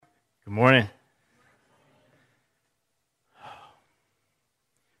Good morning.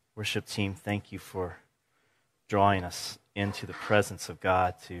 Worship team, thank you for drawing us into the presence of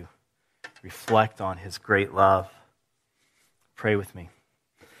God to reflect on His great love. Pray with me.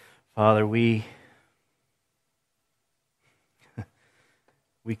 Father, we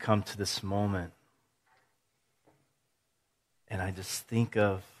come to this moment, and I just think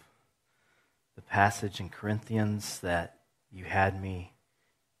of the passage in Corinthians that you had me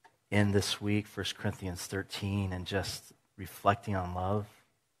in this week, 1 Corinthians 13, and just reflecting on love.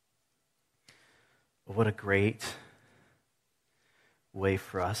 But what a great way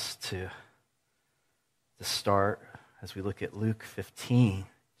for us to start as we look at Luke 15,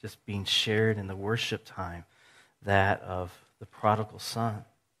 just being shared in the worship time, that of the prodigal son.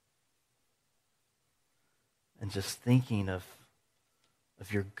 And just thinking of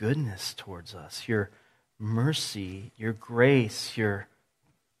your goodness towards us, your mercy, your grace, your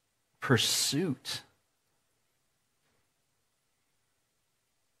pursuit.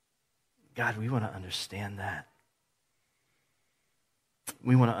 God, we want to understand that.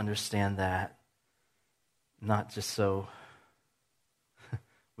 We want to understand that not just so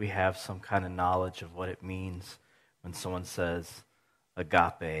we have some kind of knowledge of what it means when someone says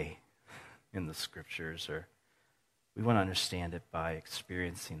agape in the scriptures, or we want to understand it by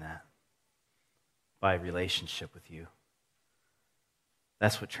experiencing that, by relationship with you.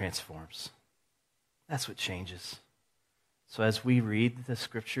 That's what transforms. That's what changes. So as we read the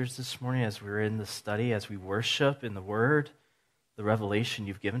scriptures this morning, as we're in the study, as we worship in the Word, the revelation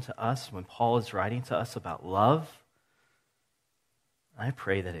you've given to us, when Paul is writing to us about love, I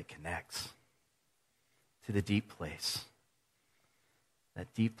pray that it connects to the deep place.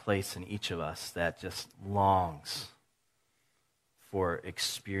 That deep place in each of us that just longs for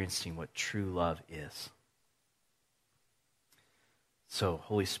experiencing what true love is. So,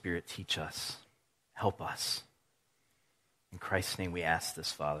 Holy Spirit, teach us. Help us. In Christ's name we ask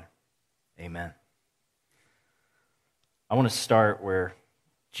this, Father. Amen. I want to start where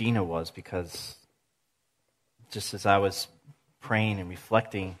Gina was, because just as I was praying and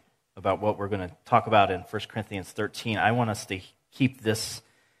reflecting about what we're going to talk about in 1 Corinthians 13, I want us to keep this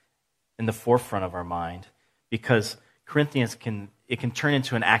in the forefront of our mind, because Corinthians can turn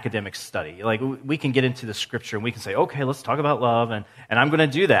into an academic study. Like, we can get into the scripture and we can say, okay, let's talk about love, and I'm going to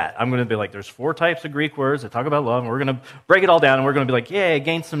do that. I'm going to be like, there's 4 types of Greek words that talk about love, and we're going to break it all down, and we're going to be like, yay,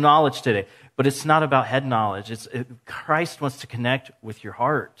 gain some knowledge today. But it's not about head knowledge. Christ wants to connect with your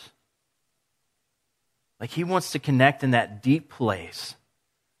heart. Like, He wants to connect in that deep place,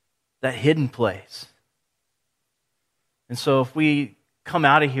 that hidden place. And so if we come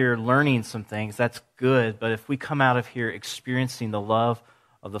out of here learning some things, that's good. But if we come out of here experiencing the love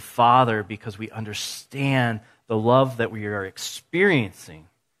of the Father because we understand the love that we are experiencing,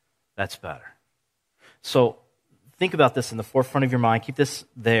 that's better. So think about this in the forefront of your mind. Keep this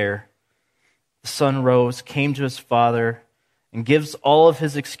there. The son rose, came to his father, and gives all of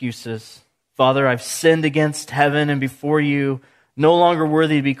his excuses. Father, I've sinned against heaven and before you, no longer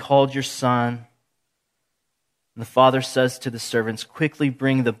worthy to be called your son. And the father says to the servants, quickly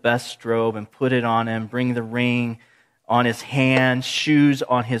bring the best robe and put it on him. Bring the ring on his hand, shoes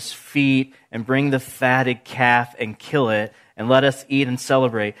on his feet, and bring the fatted calf and kill it, and let us eat and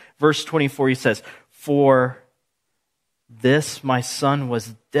celebrate. Verse 24, he says, for this my son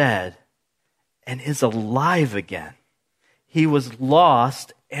was dead and is alive again. He was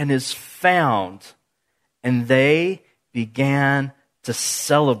lost and is found. And they began to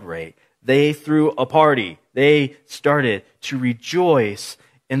celebrate. They threw a party. They started to rejoice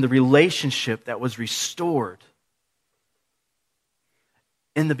in the relationship that was restored.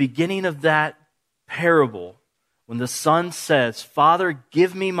 In the beginning of that parable, when the son says, Father,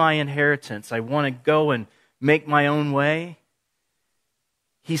 give me my inheritance. I want to go and make my own way.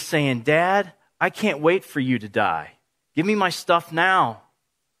 He's saying, Dad, I can't wait for you to die. Give me my stuff now.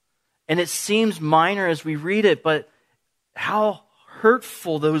 And it seems minor as we read it, but how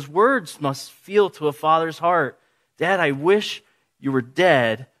hurtful those words must feel to a father's heart. Dad, I wish you were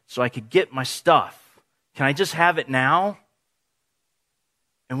dead so I could get my stuff. Can I just have it now?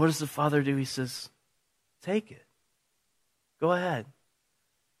 And what does the father do? He says, take it. Go ahead.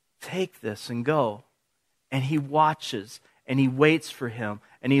 Take this and go. And he watches and he waits for him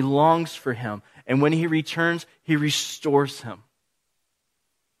and he longs for him. And when he returns, he restores him.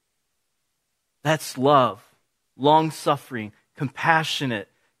 That's love, long-suffering, compassionate,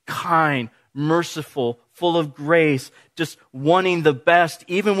 kind, merciful, full of grace, just wanting the best,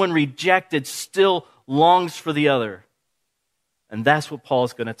 even when rejected, still longs for the other. And that's what Paul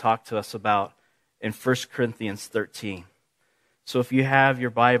is going to talk to us about in 1 Corinthians 13. So if you have your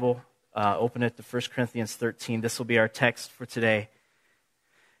Bible, open it to 1 Corinthians 13. This will be our text for today.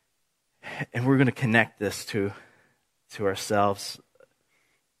 And we're going to connect this to ourselves.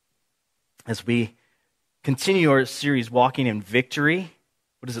 As we continue our series, Walking in Victory,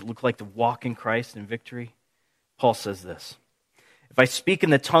 what does it look like to walk in Christ in victory? Paul says this: if I speak in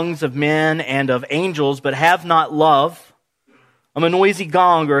the tongues of men and of angels, but have not love, I'm a noisy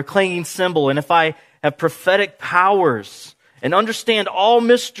gong or a clanging cymbal. And if I have prophetic powers and understand all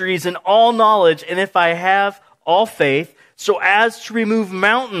mysteries and all knowledge, and if I have all faith so as to remove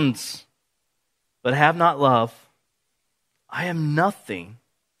mountains, but have not love, I am nothing.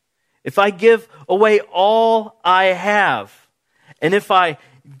 If I give away all I have, and if I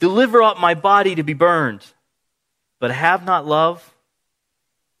deliver up my body to be burned, but have not love,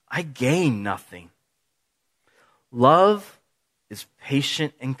 I gain nothing. Love is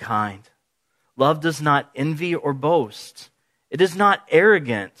patient and kind. Love does not envy or boast. It is not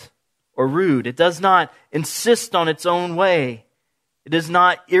arrogant or rude. It does not insist on its own way. It is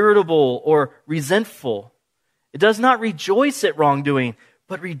not irritable or resentful. It does not rejoice at wrongdoing,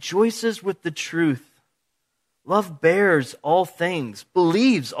 but rejoices with the truth. Love bears all things,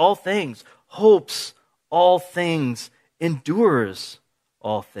 believes all things, hopes all things, endures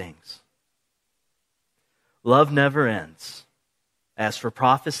all things. Love never ends. As for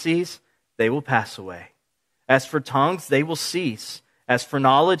prophecies, they will pass away. As for tongues, they will cease. As for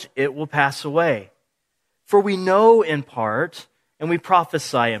knowledge, it will pass away. For we know in part, and we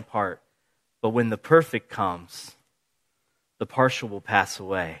prophesy in part. But when the perfect comes, the partial will pass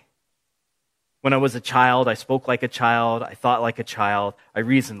away. When I was a child, I spoke like a child, I thought like a child, I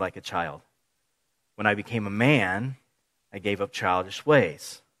reasoned like a child. When I became a man, I gave up childish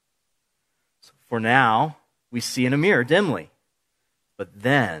ways. So for now, we see in a mirror dimly, but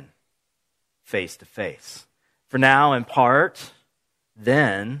then face to face. For now, in part,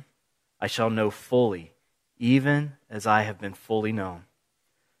 then I shall know fully, even as I have been fully known.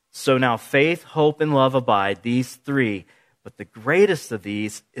 So now faith, hope, and love abide, these three, but the greatest of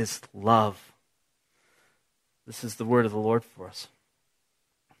these is love. This is the word of the Lord for us.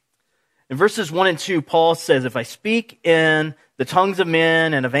 In verses 1 and 2, Paul says, if I speak in the tongues of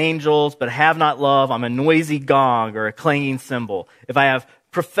men and of angels, but have not love, I'm a noisy gong or a clanging cymbal. If I have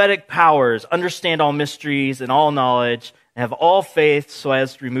prophetic powers, understand all mysteries and all knowledge, and have all faith so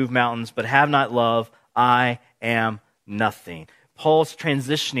as to remove mountains, but have not love, I am nothing. Paul's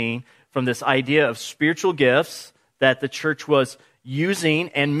transitioning from this idea of spiritual gifts that the church was using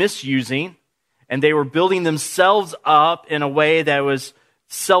and misusing, and they were building themselves up in a way that was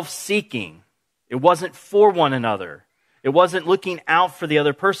self-seeking. It wasn't for one another. It wasn't looking out for the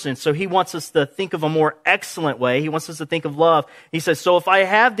other person. So he wants us to think of a more excellent way. He wants us to think of love. He says, so if I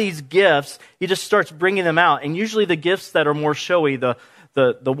have these gifts, he just starts bringing them out. And usually the gifts that are more showy, the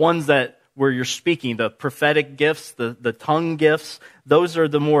ones that where you're speaking, the prophetic gifts, the tongue gifts, those are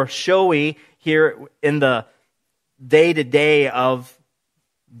the more showy here in the day-to-day of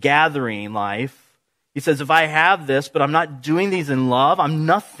gathering life. He says, if I have this, but I'm not doing these in love, I'm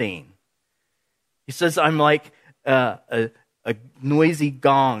nothing. He says, I'm like a noisy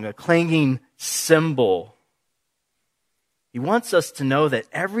gong, a clanging cymbal. He wants us to know that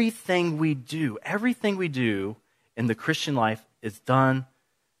everything we do in the Christian life is done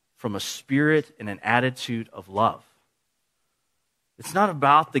from a spirit and an attitude of love. It's not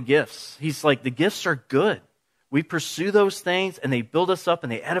about the gifts. He's like, the gifts are good. We pursue those things and they build us up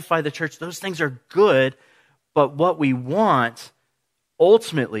and they edify the church. Those things are good, but what we want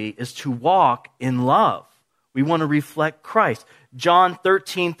ultimately is to walk in love. We want to reflect Christ. John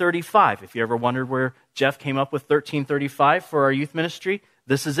 13:35. If you ever wondered where Jeff came up with 13:35 for our youth ministry,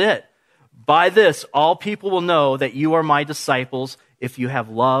 this is it. By this, all people will know that you are my disciples if you have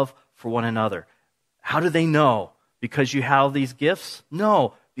love for one another. How do they know? Because you have these gifts?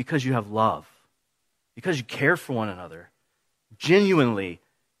 No, because you have love. Because you care for one another. Genuinely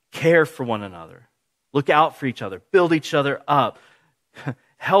care for one another. Look out for each other. Build each other up.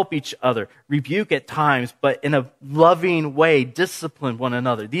 Help each other. Rebuke at times, but in a loving way. Discipline one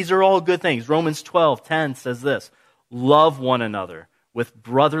another. These are all good things. Romans 12:10 says this. Love one another with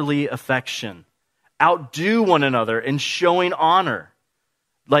brotherly affection. Outdo one another in showing honor.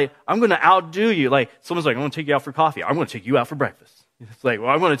 Like, I'm going to outdo you. Like, someone's like, I'm going to take you out for coffee. I'm going to take you out for breakfast. It's like, well,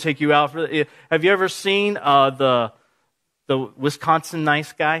 I'm going to take you out for... Have you ever seen the Wisconsin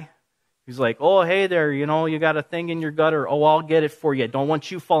nice guy? He's like, oh, hey there, you got a thing in your gutter. Oh, I'll get it for you. Don't want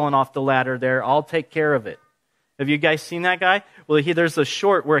you falling off the ladder there. I'll take care of it. Have you guys seen that guy? Well, there's a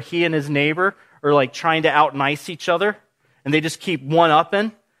short where he and his neighbor are like trying to out-nice each other, and they just keep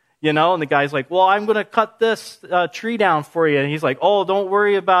one-upping. And the guy's like, well, I'm going to cut this tree down for you. And he's like, oh, don't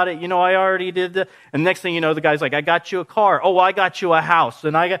worry about it. I already did that. And next thing you know, the guy's like, I got you a car. Oh, I got you a house.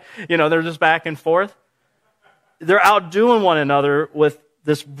 And they're just back and forth. They're outdoing one another with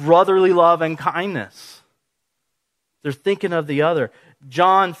this brotherly love and kindness. They're thinking of the other.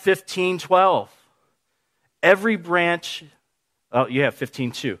 John 15:12. Every branch, oh, you have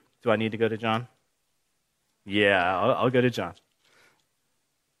 15:2. Do I need to go to John? Yeah, I'll go to John.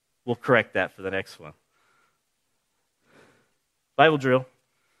 We'll correct that for the next one. Bible drill.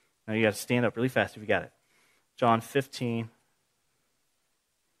 Now you got to stand up really fast if you got it. John 15.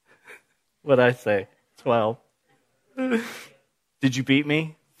 What'd I say? 12. Did you beat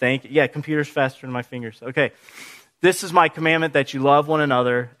me? Thank you. Yeah, computer's faster than my fingers. Okay. This is my commandment, that you love one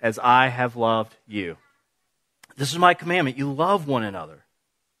another as I have loved you. This is my commandment. You love one another.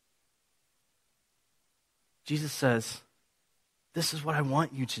 Jesus says, this is what I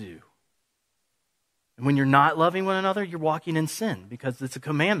want you to do. And when you're not loving one another, you're walking in sin, because it's a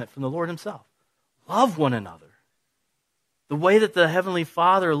commandment from the Lord himself. Love one another. The way that the Heavenly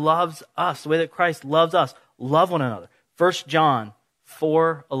Father loves us, the way that Christ loves us, love one another. 1 John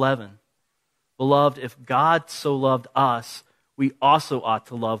 4:11. Beloved, if God so loved us, we also ought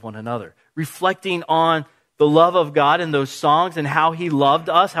to love one another. Reflecting on the love of God in those songs and how he loved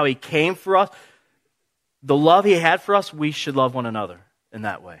us, how he came for us, the love he had for us, we should love one another in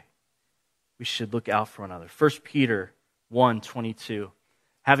that way. We should look out for one another. 1 Peter 1:22.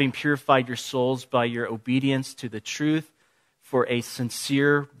 Having purified your souls by your obedience to the truth for a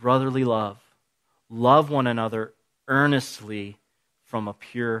sincere brotherly love, love one another earnestly from a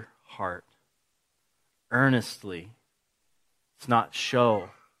pure heart. Earnestly. It's not show.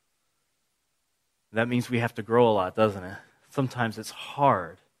 That means we have to grow a lot, doesn't it? Sometimes it's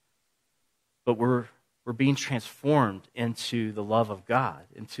hard. But we're being transformed into the love of God,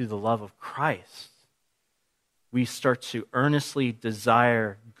 into the love of Christ. We start to earnestly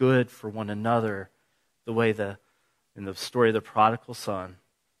desire good for one another, the way in the story of the prodigal son,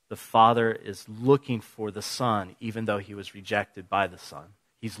 the father is looking for the son, even though he was rejected by the son.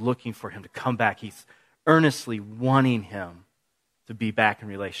 He's looking for him to come back. He's earnestly wanting him to be back in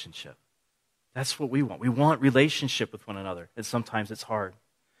relationship. That's what we want. We want relationship with one another, and sometimes it's hard.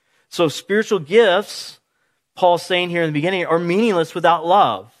 So spiritual gifts, Paul's saying here in the beginning, are meaningless without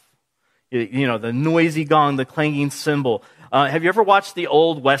love. The noisy gong, the clanging cymbal. Have you ever watched the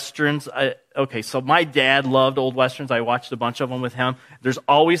old Westerns? So my dad loved old Westerns. I watched a bunch of them with him. There's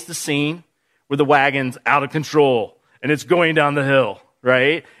always the scene where the wagon's out of control, and it's going down the hill.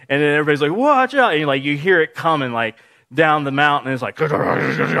 Right? And then everybody's like, watch out. And you hear it coming down the mountain. And it's like, and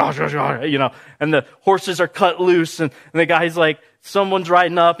the horses are cut loose. And the guy's like, someone's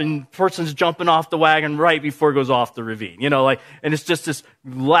riding up and person's jumping off the wagon right before it goes off the ravine. And it's just this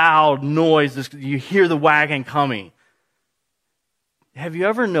loud noise. You hear the wagon coming. Have you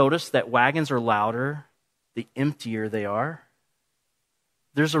ever noticed that wagons are louder the emptier they are?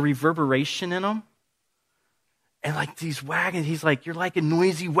 There's a reverberation in them. And these wagons, he's like, you're like a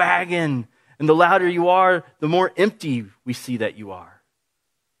noisy wagon. And the louder you are, the more empty we see that you are.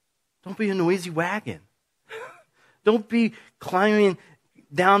 Don't be a noisy wagon. Don't be climbing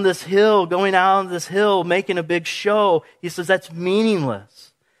down this hill, going out on this hill, making a big show. He says that's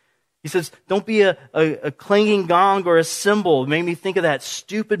meaningless. He says, don't be a clanging gong or a cymbal. It made me think of that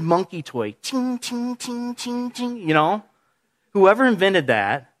stupid monkey toy. Ting, ting, ting, ting, ting. Whoever invented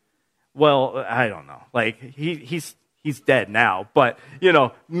that, well, I don't know. He's dead now, but,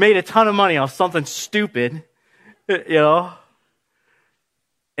 made a ton of money off something stupid, And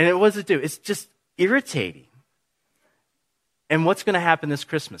what does it do? It's just irritating. And what's going to happen this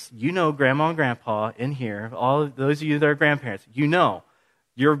Christmas? Grandma and Grandpa in here, all of those of you that are grandparents, you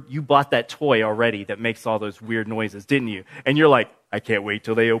bought that toy already that makes all those weird noises, didn't you? And you're like, I can't wait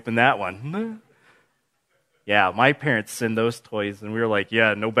till they open that one. Yeah, my parents send those toys, and we were like,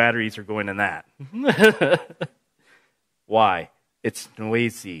 yeah, no batteries are going in that. Why? It's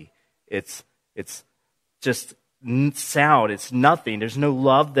noisy. It's just sound. It's nothing. There's no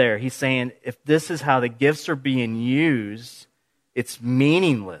love there. He's saying, if this is how the gifts are being used, it's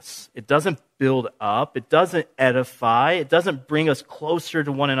meaningless. It doesn't build up. It doesn't edify. It doesn't bring us closer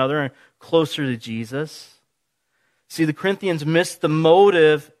to one another and closer to Jesus. See, the Corinthians missed the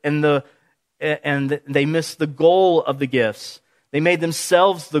motive and they missed the goal of the gifts. They made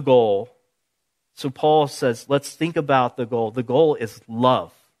themselves the goal. So Paul says, let's think about the goal. The goal is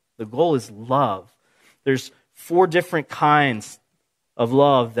love. The goal is love. There's 4 different kinds of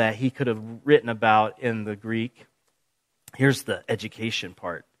love that he could have written about in the Greek. Here's the education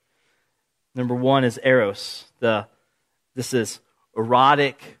part. Number 1 is eros. This is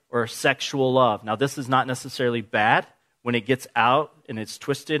erotic or sexual love. Now, this is not necessarily bad. When it gets out and it's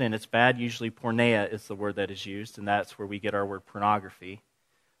twisted and it's bad, usually porneia is the word that is used, and that's where we get our word pornography.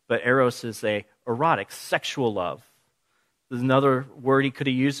 But eros is a erotic, sexual love. There's another word he could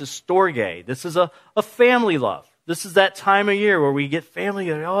have used is storge. This is a family love. This is that time of year where we get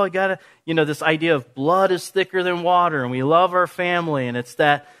family. Oh, I gotta, this idea of blood is thicker than water, and we love our family, and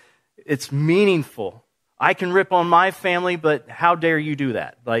it's meaningful. I can rip on my family, but how dare you do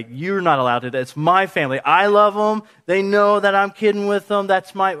that? Like, you're not allowed to do that. It's my family. I love them. They know that I'm kidding with them.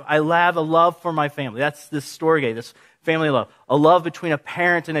 I have a love for my family. That's this storge, this family love. A love between a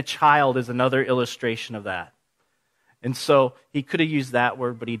parent and a child is another illustration of that. And so he could have used that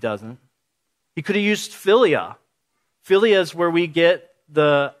word, but he doesn't. He could have used philia. Philia is where we get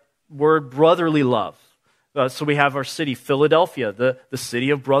the word brotherly love. So we have our city, Philadelphia, the city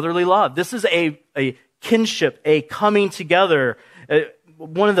of brotherly love. This is a kinship, a coming together.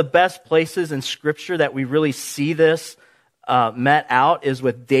 One of the best places in Scripture that we really see this met out is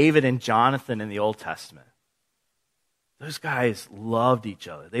with David and Jonathan in the Old Testament. Those guys loved each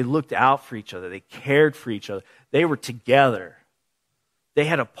other. They looked out for each other. They cared for each other. They were together. They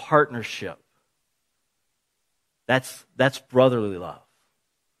had a partnership. That's brotherly love.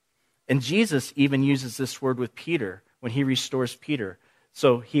 And Jesus even uses this word with Peter when he restores Peter.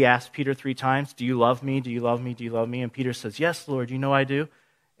 So he asked Peter 3 times, do you love me? Do you love me? Do you love me? And Peter says, yes, Lord, you know I do.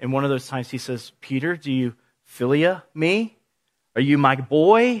 And one of those times he says, Peter, do you philia me? Are you my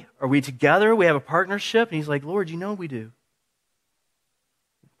boy? Are we together? We have a partnership? And he's like, Lord, you know we do.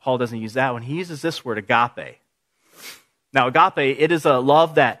 Paul doesn't use that one. He uses this word, agape. Now, agape, it is a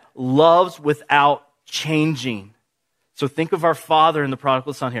love that loves without changing. So think of our Father in the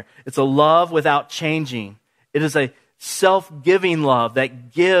prodigal son here. It's a love without changing. It is a self-giving love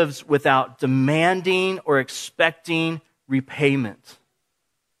that gives without demanding or expecting repayment.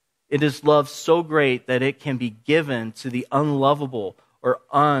 It is love so great that it can be given to the unlovable or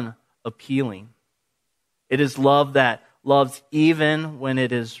unappealing. It is love that loves even when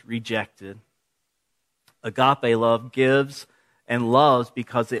it is rejected. Agape love gives and loves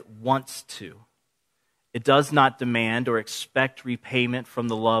because it wants to. It does not demand or expect repayment from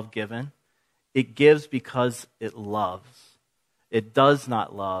the love given. It gives because it loves. It does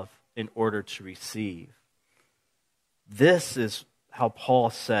not love in order to receive. This is how Paul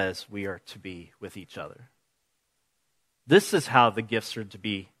says we are to be with each other. This is how the gifts are to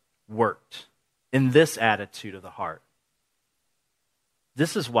be worked, in this attitude of the heart.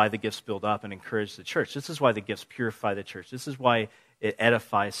 This is why the gifts build up and encourage the church. This is why the gifts purify the church. This is why it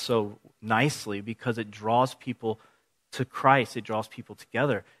edifies so nicely, because it draws people to Christ. It draws people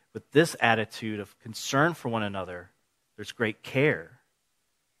together. With this attitude of concern for one another, there's great care.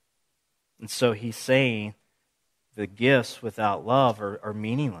 And so he's saying the gifts without love are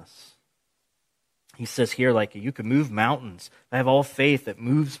meaningless. He says here, like, you can move mountains. I have all faith that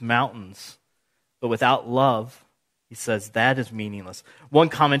moves mountains. But without love, he says, that is meaningless. One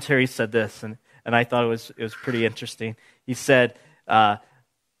commentary said this, and I thought it was pretty interesting. He said,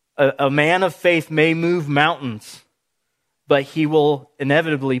 a man of faith may move mountains, but he will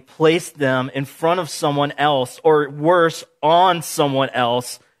inevitably place them in front of someone else, or worse, on someone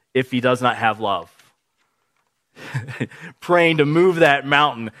else, if he does not have love. Praying to move that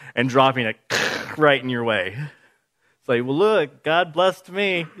mountain and dropping it right in your way. It's like, well, look, God blessed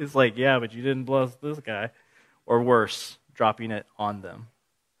me. It's like, yeah, but you didn't bless this guy. Or worse, dropping it on them.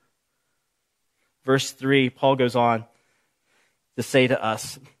 Verse 3, Paul goes on to say to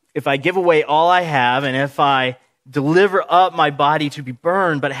us, if I give away all I have, and if I deliver up my body to be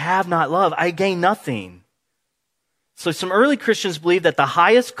burned, but have not love, I gain nothing. So some early Christians believed that the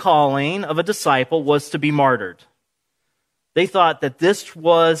highest calling of a disciple was to be martyred. They thought that this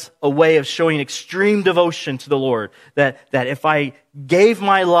was a way of showing extreme devotion to the Lord, that if I gave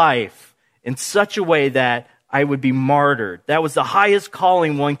my life in such a way that I would be martyred, that was the highest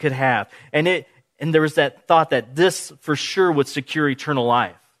calling one could have. And there was that thought that this for sure would secure eternal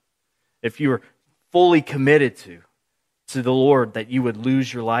life. If you were fully committed to the Lord, that you would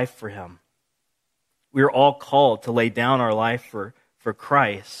lose your life for Him. We are all called to lay down our life for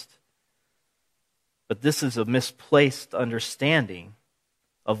Christ. But this is a misplaced understanding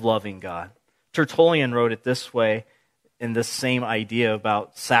of loving God. Tertullian wrote it this way in this same idea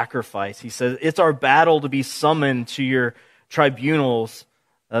about sacrifice. He says, it's our battle to be summoned to your tribunals,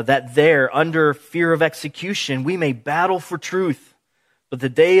 that there, under fear of execution, we may battle for truth. But the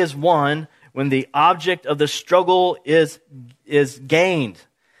day is won when the object of the struggle is gained.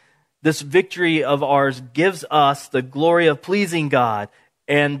 This victory of ours gives us the glory of pleasing God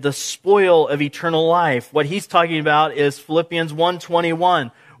and the spoil of eternal life. What he's talking about is Philippians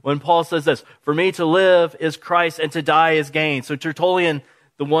 1:21, when Paul says this, for me to live is Christ and to die is gain. So Tertullian,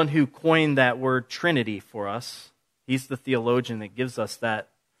 the one who coined that word Trinity for us, he's the theologian that gives us that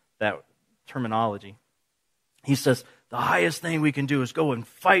terminology. He says, the highest thing we can do is go and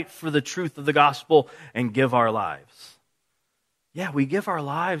fight for the truth of the gospel and give our lives. Yeah, we give our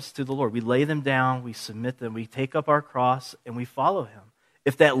lives to the Lord. We lay them down, we submit them, we take up our cross, and we follow him.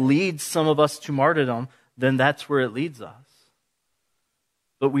 If that leads some of us to martyrdom, then that's where it leads us.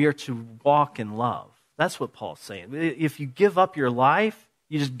 But we are to walk in love. That's what Paul's saying. If you give up your life,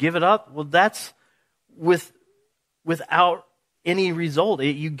 you just give it up, well, that's without any result.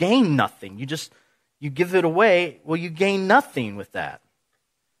 You gain nothing. You give it away, well, you gain nothing with that.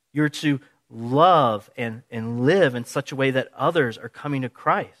 You're to love and live in such a way that others are coming to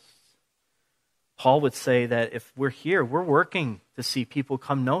Christ. Paul would say that if we're here, we're working to see people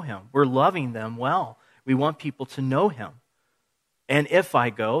come know him. We're loving them well. We want people to know him. And if I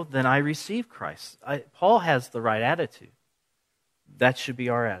go, then I receive Christ. Paul has the right attitude. That should be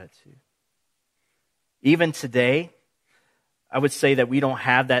our attitude. Even today, I would say that we don't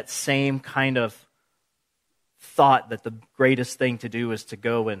have that same kind of thought that the greatest thing to do is to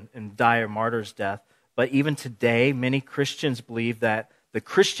go and die a martyr's death. But even today, many Christians believe that the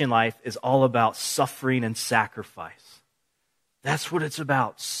Christian life is all about suffering and sacrifice. That's what it's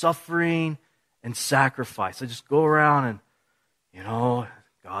about, suffering and sacrifice. I just go around and,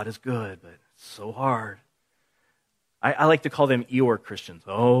 God is good, but it's so hard. I like to call them Eeyore Christians.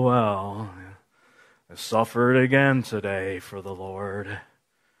 Oh, well, I suffered again today for the Lord.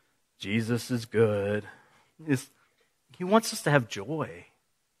 Jesus is good. He wants us to have joy.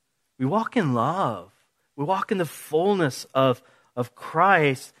 We walk in love. We walk in the fullness of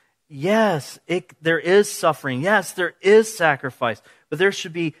Christ. Yes, there is suffering. Yes, there is sacrifice. But there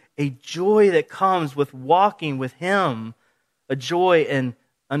should be a joy that comes with walking with him. A joy in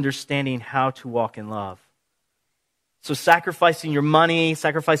understanding how to walk in love. So sacrificing your money,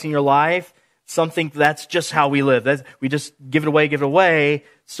 sacrificing your life, something that's just how we live. We just give it away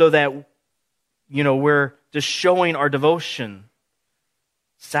so that, we're just showing our devotion.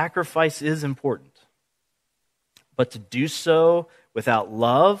 Sacrifice is important. But to do so without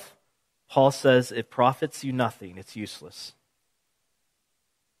love, Paul says it profits you nothing. It's useless.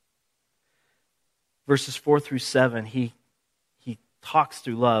 Verses 4 through 7, he talks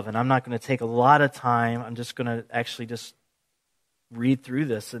through love, and I'm not going to take a lot of time. I'm just going to actually just read through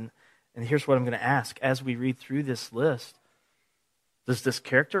this, and here's what I'm going to ask. As we read through this list, does this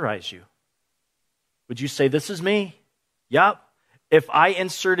characterize you? Would you say, this is me? Yup. If I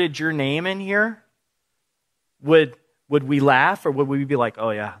inserted your name in here, would we laugh, or would we be like, oh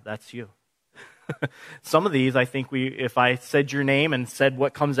yeah, that's you? Some of these, I think if I said your name and said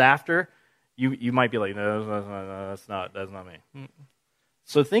what comes after, you might be like, no, that's not me.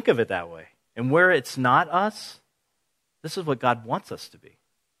 So think of it that way. And where it's not us, this is what God wants us to be.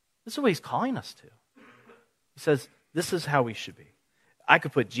 This is what he's calling us to. He says, this is how we should be. I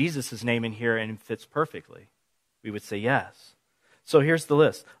could put Jesus' name in here and it fits perfectly. We would say yes. So here's the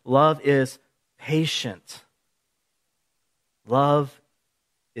list. Love is patient. Love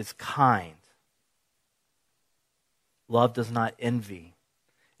is kind. Love does not envy.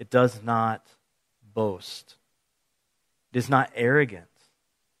 It does not boast. It is not arrogant.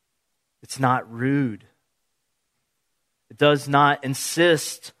 It's not rude. It does not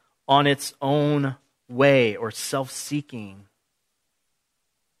insist on its own way or self-seeking.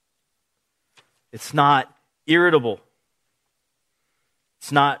 It's not irritable.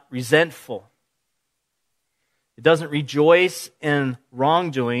 It's not resentful. It doesn't rejoice in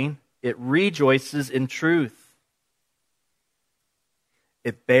wrongdoing. It rejoices in truth.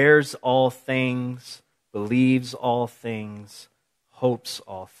 It bears all things, believes all things, hopes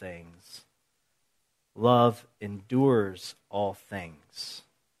all things. Love endures all things.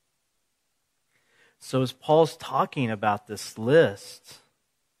 So as Paul's talking about this list,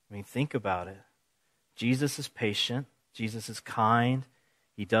 think about it. Jesus is patient. Jesus is kind.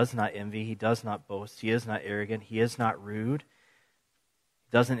 He does not envy. He does not boast. He is not arrogant. He is not rude.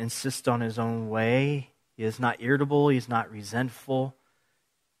 He doesn't insist on his own way. He is not irritable. He is not resentful.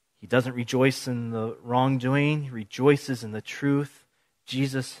 He doesn't rejoice in the wrongdoing. He rejoices in the truth.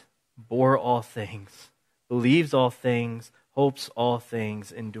 Jesus bore all things, believes all things, hopes all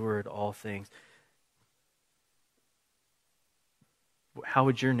things, endured all things. How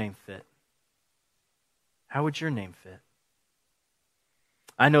would your name fit? How would your name fit?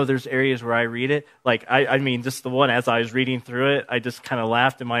 I know there's areas where I read it, just the one as I was reading through it, I just kind of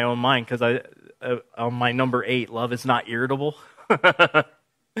laughed in my own mind because on my number 8, love is not irritable.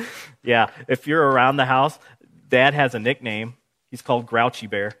 Yeah, if you're around the house, Dad has a nickname. He's called Grouchy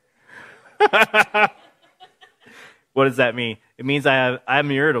Bear. What does that mean? It means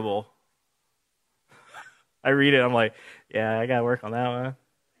I'm irritable. I read it, I'm like, yeah, I got to work on that one.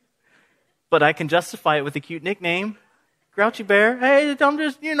 But I can justify it with a cute nickname. Grouchy Bear. Hey, I'm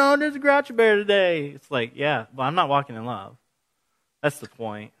just, there's a Grouchy Bear today. It's like, yeah, but I'm not walking in love. That's the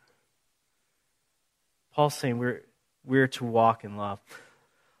point. Paul's saying we're to walk in love.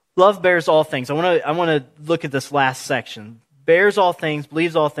 Love bears all things. I want to look at this last section. Bears all things,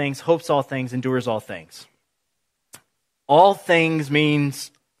 believes all things, hopes all things, endures all things. All things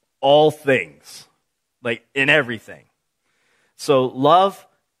means all things, like in everything. So love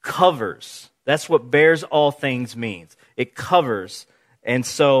covers. That's what bears all things means. It covers. And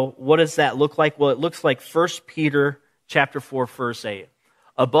so what does that look like? Well, it looks like 1 Peter chapter 4, verse 8.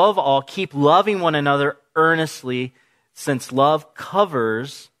 Above all, keep loving one another earnestly, since love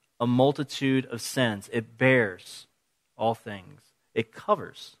covers a multitude of sins. It bears all things. It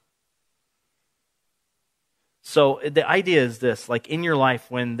covers. So the idea is this, like in your life,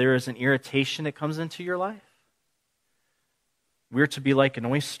 when there is an irritation that comes into your life, we're to be like an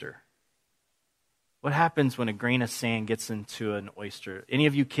oyster. What happens when a grain of sand gets into an oyster? Any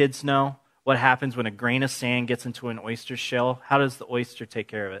of you kids know what happens when a grain of sand gets into an oyster shell? How does the oyster take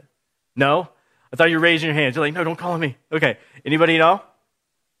care of it? No? I thought you were raising your hands. You're like, no, don't call on me. Okay. Anybody know?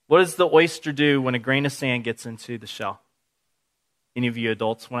 What does the oyster do when a grain of sand gets into the shell? Any of you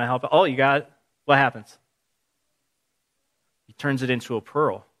adults want to help? Oh, you got it. What happens? He turns it into a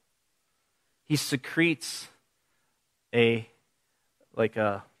pearl. He secretes a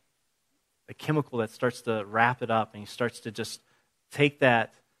chemical that starts to wrap it up, and he starts to just take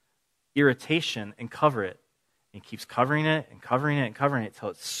that irritation and cover it. And he keeps covering it and covering it and covering it until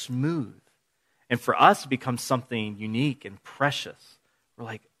it's smooth. And for us, it becomes something unique and precious. We're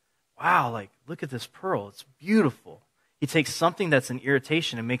like, wow, like, look at this pearl. It's beautiful. He takes something that's an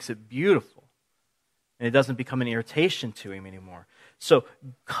irritation and makes it beautiful. And it doesn't become an irritation to him anymore. So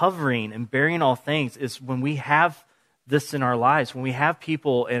covering and bearing all things is when we have this in our lives, when we have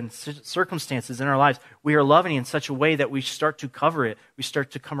people and circumstances in our lives, we are loving in such a way that we start to cover it, we start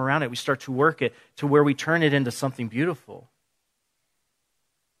to come around it, we start to work it to where we turn it into something beautiful.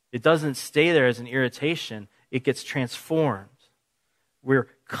 It doesn't stay there as an irritation, it gets transformed. We're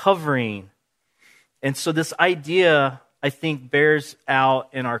covering. And so this idea, I think, bears out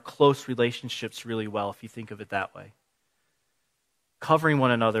in our close relationships really well, if you think of it that way. Covering one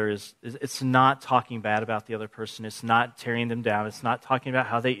another it's not talking bad about the other person. It's not tearing them down. It's not talking about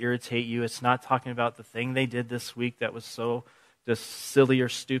how they irritate you. It's not talking about the thing they did this week that was so just silly or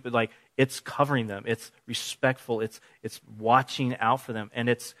stupid. Like, it's covering them. It's respectful. It's watching out for them. And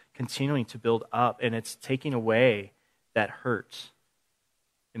it's continuing to build up. And it's taking away that hurt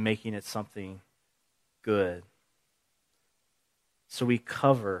and making it something good. So we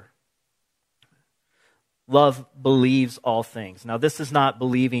cover. Love believes all things. Now, this is not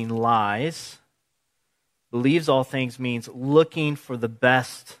believing lies. Believes all things means looking for the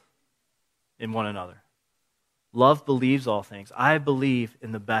best in one another. Love believes all things. I believe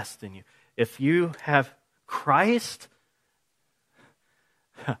in the best in you. If you have Christ,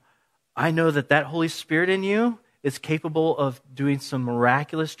 I know that Holy Spirit in you is capable of doing some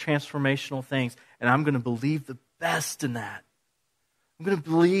miraculous transformational things, and I'm going to believe the best in that. I'm going to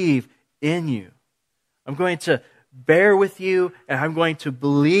believe in you. I'm going to bear with you, and I'm going to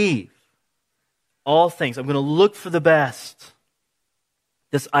believe all things. I'm going to look for the best.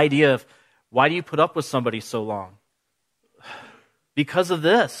 This idea of, why do you put up with somebody so long? Because of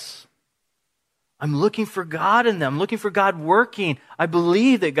this. I'm looking for God in them. I'm looking for God working. I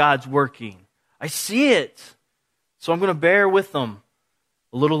believe that God's working. I see it. So I'm going to bear with them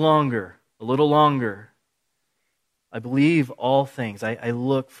a little longer, a little longer. I believe all things. I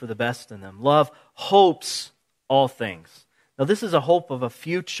look for the best in them. Love hopes all things. Now, this is a hope of a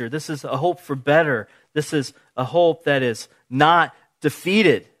future. This is a hope for better. This is a hope that is not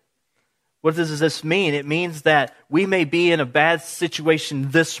defeated. What does this mean? It means that we may be in a bad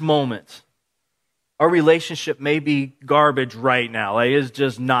situation this moment. Our relationship may be garbage right now. Like, it's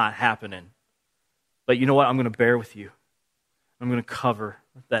just not happening. But you know what? I'm going to bear with you. I'm going to cover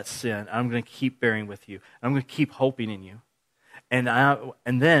that sin. I'm going to keep bearing with you. I'm going to keep hoping in you. And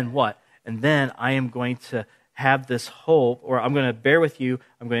then what? And then I am going to have this hope, or I'm going to bear with you.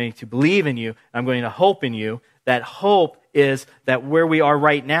 I'm going to believe in you. I'm going to hope in you. That hope is that where we are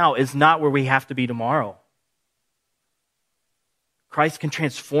right now is not where we have to be tomorrow. Christ can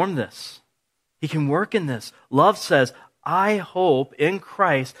transform this. He can work in this. Love says, I hope in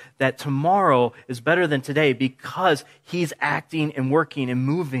Christ that tomorrow is better than today because He's acting and working and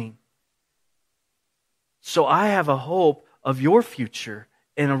moving. So I have a hope of your future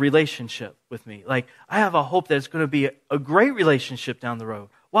in a relationship with me. Like, I have a hope that it's going to be a great relationship down the road.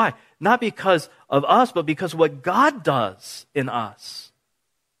 Why? Not because of us, but because of what God does in us.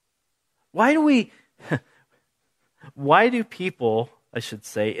 Why do people, I should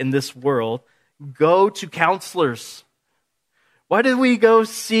say, in this world go to counselors? Why do we go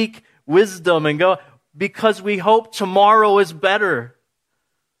seek wisdom and go? Because we hope tomorrow is better.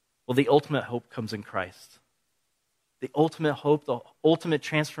 Well, the ultimate hope comes in Christ. The ultimate hope, the ultimate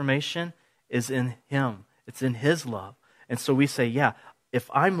transformation is in Him. It's in His love. And so we say, yeah, if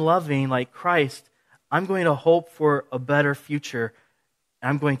I'm loving like Christ, I'm going to hope for a better future.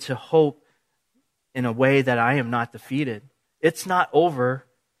 I'm going to hope in a way that I am not defeated. It's not over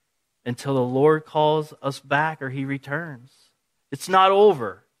until the Lord calls us back or He returns. It's not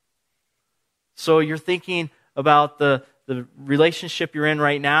over. So you're thinking about the relationship you're in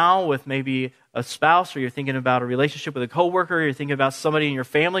right now with maybe a spouse, or you're thinking about a relationship with a coworker, or you're thinking about somebody in your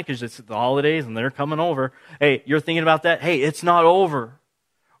family because it's the holidays and they're coming over. Hey, you're thinking about that. Hey, it's not over.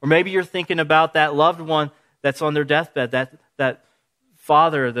 Or maybe you're thinking about that loved one that's on their deathbed, that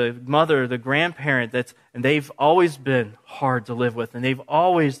father, the mother, the grandparent, and they've always been hard to live with, and they've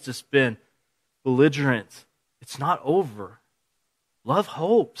always just been belligerent. It's not over. Love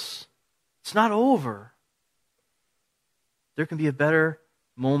hopes. It's not over. There can be a better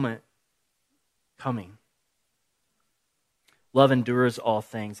moment coming. Love endures all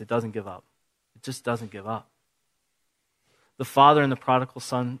things. It doesn't give up. It just doesn't give up. The father and the prodigal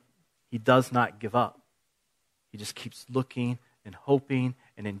son, he does not give up. He just keeps looking and hoping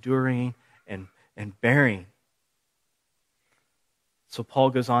and enduring and bearing. So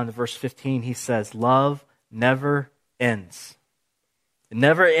Paul goes on to verse 15. He says, love never ends. It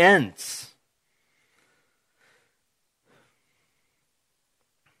never ends.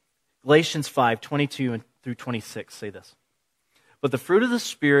 Galatians 5:22 through 26 say this. But the fruit of the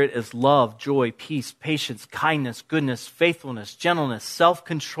Spirit is love, joy, peace, patience, kindness, goodness, faithfulness, gentleness,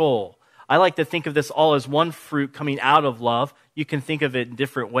 self-control. I like to think of this all as one fruit coming out of love. You can think of it in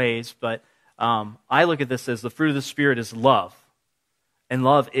different ways, but I look at this as the fruit of the Spirit is love. And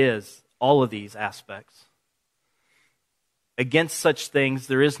love is all of these aspects. Against such things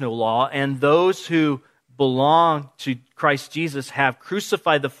there is no law, and those who belong to Christ Jesus have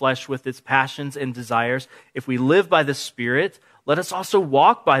crucified the flesh with its passions and desires. If we live by the Spirit, let us also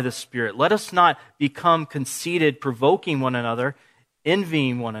walk by the Spirit. Let us not become conceited, provoking one another,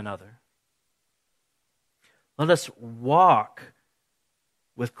 envying one another. Let us walk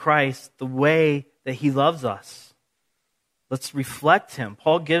with Christ the way that He loves us. Let's reflect Him.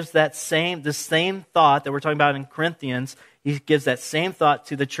 Paul gives the same thought that we're talking about in Corinthians. He gives that same thought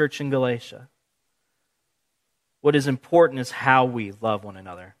to the church in Galatia. What is important is how we love one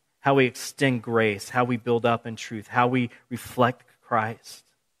another, how we extend grace, how we build up in truth, how we reflect Christ.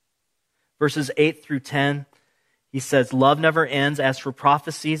 Verses 8 through 10, he says, love never ends. As for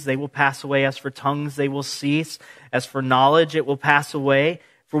prophecies, they will pass away. As for tongues, they will cease. As for knowledge, it will pass away.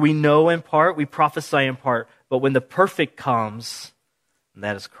 For we know in part, we prophesy in part. But when the perfect comes, and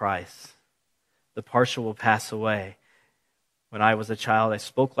that is Christ, the partial will pass away. When I was a child, I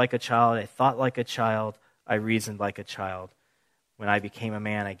spoke like a child. I thought like a child. I reasoned like a child. When I became a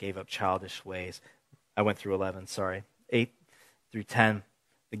man, I gave up childish ways. I went through 8 through 10.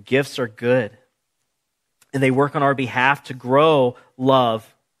 The gifts are good, and they work on our behalf to grow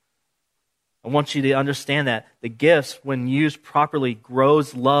love. I want you to understand that the gifts, when used properly,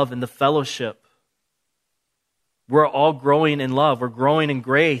 grows love in the fellowship. We're all growing in love. We're growing in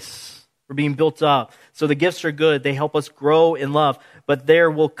grace. We're being built up. So the gifts are good. They help us grow in love. But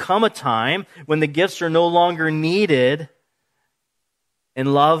there will come a time when the gifts are no longer needed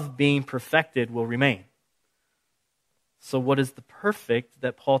and love being perfected will remain. So what is the perfect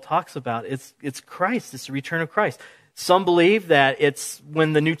that Paul talks about? It's Christ. It's the return of Christ. Some believe that it's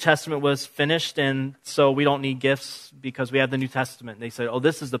when the New Testament was finished and so we don't need gifts because we have the New Testament. They say, oh,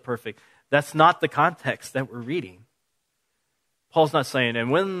 this is the perfect. That's not the context that we're reading. Paul's not saying,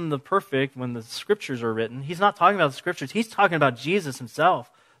 and when the scriptures are written, he's not talking about the scriptures. He's talking about Jesus himself,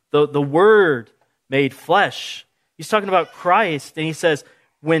 the Word made flesh. He's talking about Christ, and he says,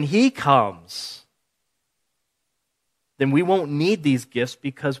 when He comes, then we won't need these gifts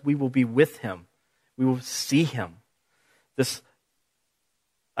because we will be with Him. We will see Him. This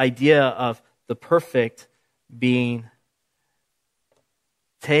idea of the perfect being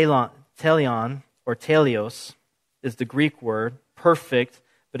telion or telios is the Greek word, perfect,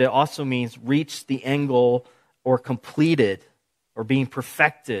 but it also means reach the end goal or completed or being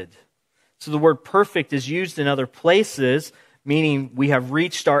perfected. So the word perfect is used in other places, meaning we have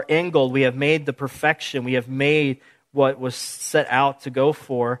reached our end goal, we have made the perfection, we have made what was set out to go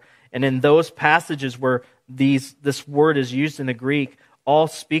for. And in those passages where this word is used in the Greek, all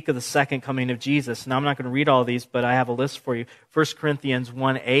speak of the second coming of Jesus. Now, I'm not going to read all these, but I have a list for you. 1 Corinthians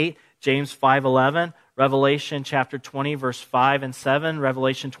 1:8, James 5:11, Revelation chapter 20, verse 5 and 7,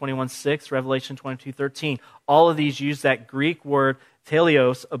 Revelation 21:6, Revelation 22:13. All of these use that Greek word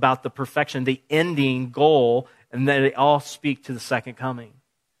teleos about the perfection, the ending goal, and they all speak to the second coming.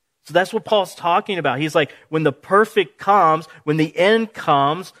 So that's what Paul's talking about. He's like, when the perfect comes, when the end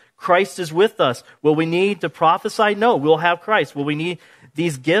comes, Christ is with us. Will we need to prophesy? No, we'll have Christ. Will we need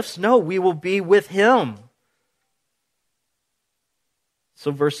these gifts? No, we will be with Him.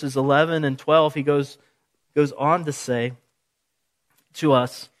 So verses 11 and 12, he goes on to say to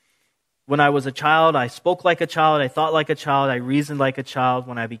us, when I was a child, I spoke like a child, I thought like a child, I reasoned like a child.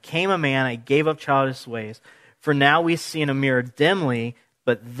 When I became a man, I gave up childish ways. For now we see in a mirror dimly,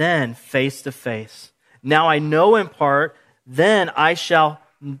 but then face to face. Now I know in part, then I shall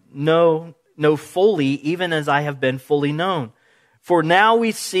know fully, even as I have been fully known. For now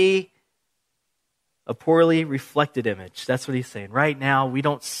we see a poorly reflected image. That's what he's saying. Right now, we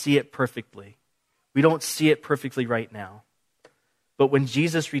don't see it perfectly. We don't see it perfectly right now. But when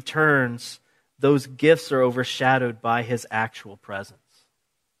Jesus returns, those gifts are overshadowed by His actual presence.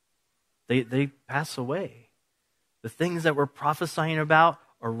 They pass away. The things that we're prophesying about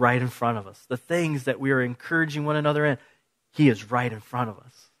are right in front of us. The things that we are encouraging one another in, He is right in front of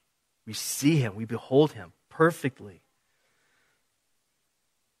us. We see Him, we behold Him perfectly.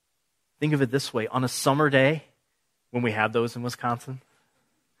 Think of it this way. On a summer day, when we have those in Wisconsin,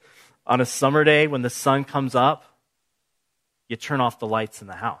 on a summer day when the sun comes up, you turn off the lights in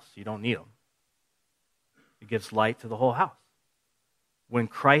the house. You don't need them. It gives light to the whole house. When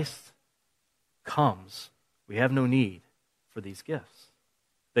Christ comes, we have no need for these gifts.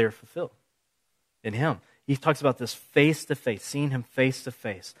 They are fulfilled in Him. He talks about this face-to-face, seeing Him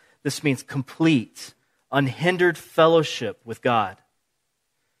face-to-face. This means complete, unhindered fellowship with God.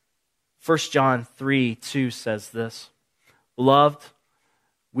 1 John 3:2 says this, Beloved,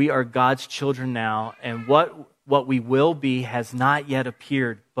 we are God's children now, and what we will be has not yet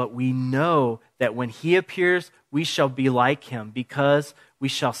appeared, but we know that when He appears, we shall be like Him, because we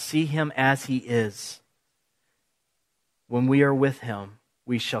shall see Him as He is. When we are with Him,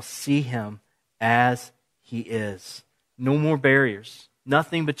 we shall see Him as He is. No more barriers.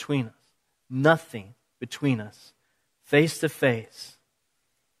 Nothing between us. Nothing between us. Face to face.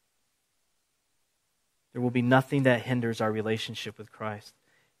 There will be nothing that hinders our relationship with Christ.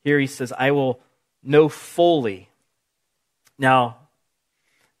 Here he says, I will know fully. Now,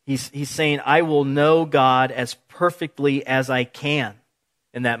 he's saying, I will know God as perfectly as I can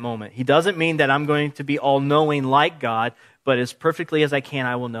in that moment. He doesn't mean that I'm going to be all-knowing like God, but as perfectly as I can,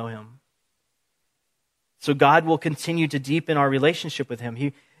 I will know Him. So God will continue to deepen our relationship with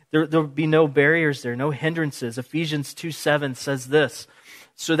Him. There will be no barriers there, no hindrances. Ephesians 2:7 says this,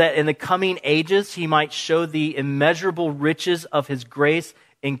 so that in the coming ages He might show the immeasurable riches of His grace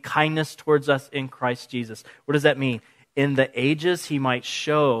and kindness towards us in Christ Jesus. What does that mean? In the ages He might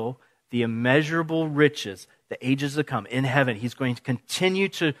show the immeasurable riches, the ages to come in heaven. He's going to continue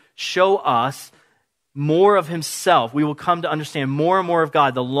to show us more of Himself. We will come to understand more and more of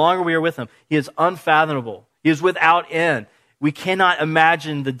God the longer we are with Him. He is unfathomable. He is without end. We cannot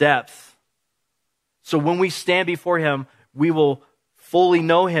imagine the depth. So when we stand before Him, we will fully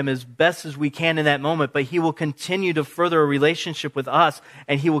know Him as best as we can in that moment, but He will continue to further a relationship with us,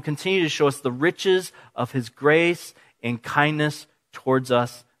 and He will continue to show us the riches of His grace and kindness towards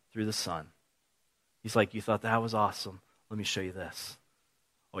us through the Son. He's like, you thought that was awesome. Let me show you this.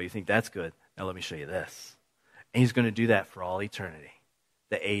 Oh, you think that's good? Now let me show you this. And He's going to do that for all eternity,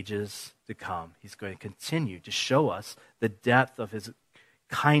 the ages to come. He's going to continue to show us the depth of His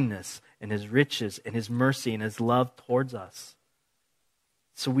kindness and His riches and His mercy and His love towards us.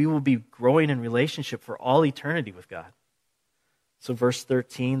 So we will be growing in relationship for all eternity with God. So verse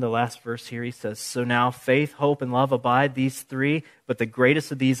 13, the last verse here, he says, so now faith, hope, and love abide, these three, but the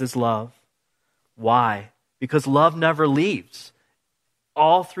greatest of these is love. Why? Because love never leaves.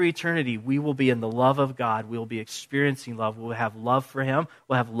 All through eternity, we will be in the love of God. We will be experiencing love. We will have love for Him.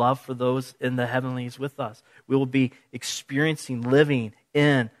 We'll have love for those in the heavenlies with us. We will be experiencing, living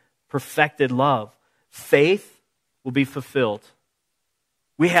in perfected love. Faith will be fulfilled.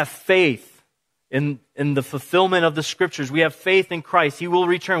 We have faith in the fulfillment of the Scriptures. We have faith in Christ. He will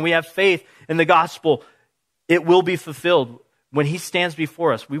return. We have faith in the gospel. It will be fulfilled. When He stands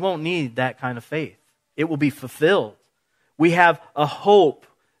before us, we won't need that kind of faith. It will be fulfilled. We have a hope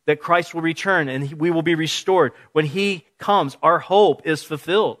that Christ will return and we will be restored. When He comes, our hope is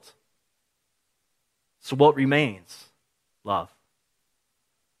fulfilled. So what remains? Love.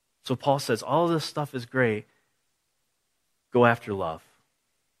 So Paul says, all of this stuff is great. Go after love.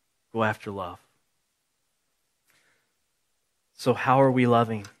 Go after love. So how are we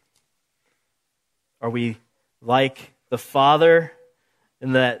loving? Are we like the father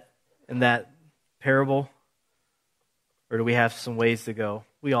in that parable? Or do we have some ways to go?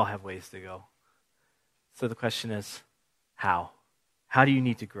 We all have ways to go. So the question is, how? How do you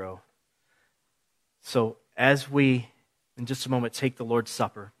need to grow? So as we, in just a moment, take the Lord's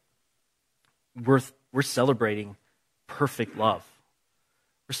Supper, we're celebrating perfect love.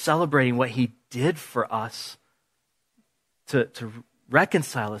 We're celebrating what he did for us to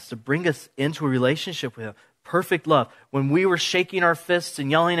reconcile us, to bring us into a relationship with him. Perfect love. When we were shaking our fists and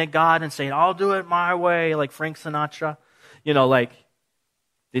yelling at God and saying, I'll do it my way, like Frank Sinatra. Did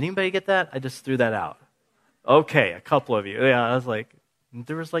anybody get that? I just threw that out. Okay, a couple of you. Yeah, I was like,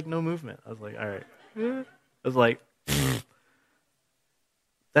 there was like no movement. I was like, all right. I was like,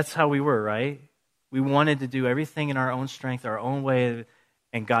 that's how we were, right? We wanted to do everything in our own strength, our own way,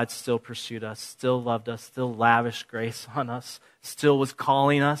 and God still pursued us, still loved us, still lavished grace on us, still was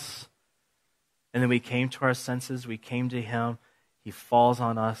calling us. And then we came to our senses, we came to him. He falls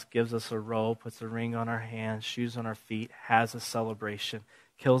on us, gives us a robe, puts a ring on our hands, shoes on our feet, has a celebration,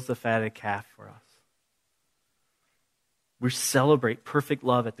 kills the fatted calf for us. We celebrate perfect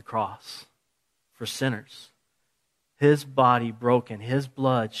love at the cross for sinners. His body broken, his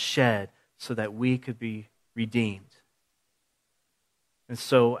blood shed so that we could be redeemed. And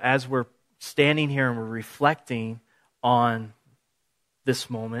so as we're standing here and we're reflecting on this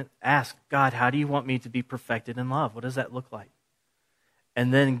moment, ask God, how do you want me to be perfected in love? What does that look like?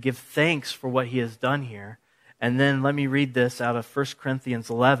 And then give thanks for what he has done here. And then let me read this out of 1 Corinthians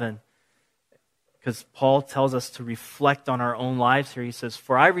 11, because Paul tells us to reflect on our own lives here. He says,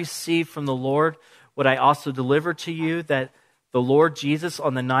 for I received from the Lord what I also delivered to you, that the Lord Jesus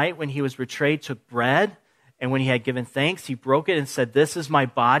on the night when he was betrayed took bread, and when he had given thanks, he broke it and said, this is my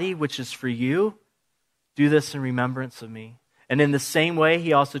body, which is for you. Do this in remembrance of me. And in the same way,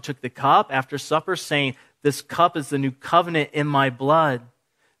 he also took the cup after supper, saying, this cup is the new covenant in my blood.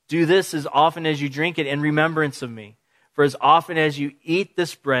 Do this as often as you drink it in remembrance of me. For as often as you eat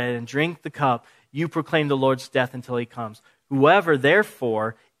this bread and drink the cup, you proclaim the Lord's death until he comes. Whoever,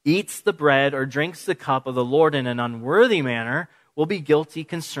 therefore, eats the bread or drinks the cup of the Lord in an unworthy manner will be guilty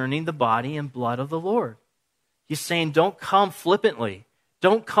concerning the body and blood of the Lord. He's saying, don't come flippantly.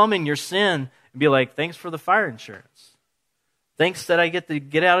 Don't come in your sin and be like, thanks for the fire insurance. Thanks that I get the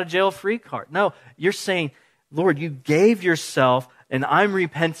get out of jail free card. No, you're saying, Lord, you gave yourself, and I'm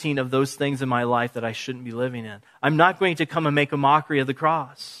repenting of those things in my life that I shouldn't be living in. I'm not going to come and make a mockery of the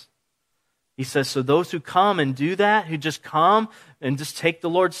cross. He says, so those who come and do that, who just come and just take the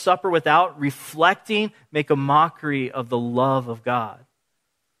Lord's Supper without reflecting, make a mockery of the love of God.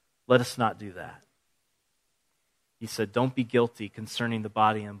 Let us not do that. He said, don't be guilty concerning the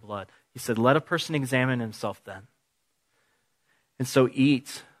body and blood. He said, let a person examine himself then. And so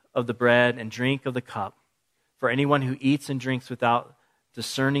eat of the bread and drink of the cup. For anyone who eats and drinks without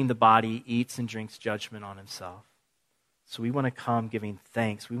discerning the body eats and drinks judgment on himself. So we want to come giving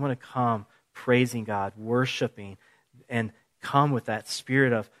thanks. We want to come praising God, worshiping, and come with that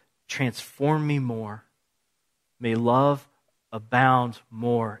spirit of transform me more. May love abound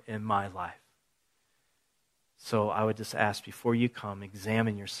more in my life. So I would just ask, before you come,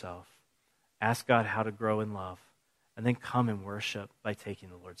 examine yourself. Ask God how to grow in love. And then come and worship by taking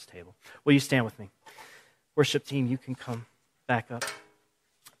the Lord's table. Will you stand with me? Worship team, you can come back up.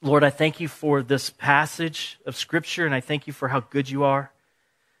 Lord, I thank you for this passage of Scripture, and I thank you for how good you are.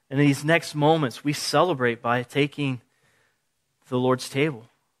 And in these next moments, we celebrate by taking the Lord's table.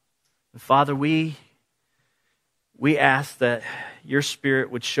 And Father, we ask that your Spirit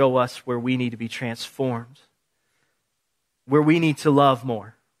would show us where we need to be transformed, where we need to love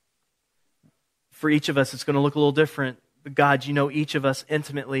more. For each of us, it's going to look a little different. But God, you know each of us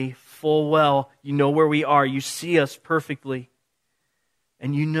intimately, full well. You know where we are. You see us perfectly.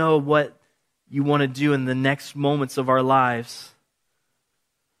 And you know what you want to do in the next moments of our lives.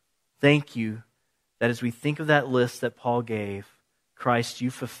 Thank you that as we think of that list that Paul gave, Christ,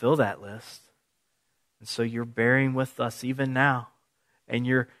 you fulfill that list. And so you're bearing with us even now. And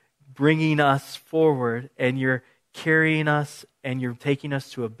you're bringing us forward. And you're carrying us. And you're taking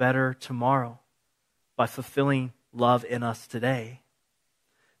us to a better tomorrow by fulfilling love in us today.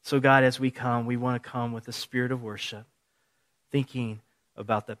 So God, as we come, we want to come with a spirit of worship, thinking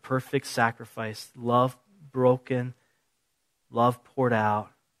about the perfect sacrifice, love broken, love poured out,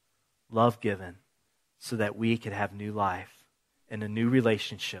 love given, so that we could have new life and a new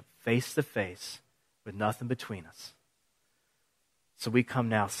relationship face to face with with nothing between us. So we come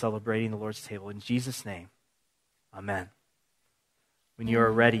now celebrating the Lord's table. In Jesus' name, amen. When you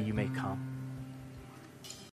are ready, you may come.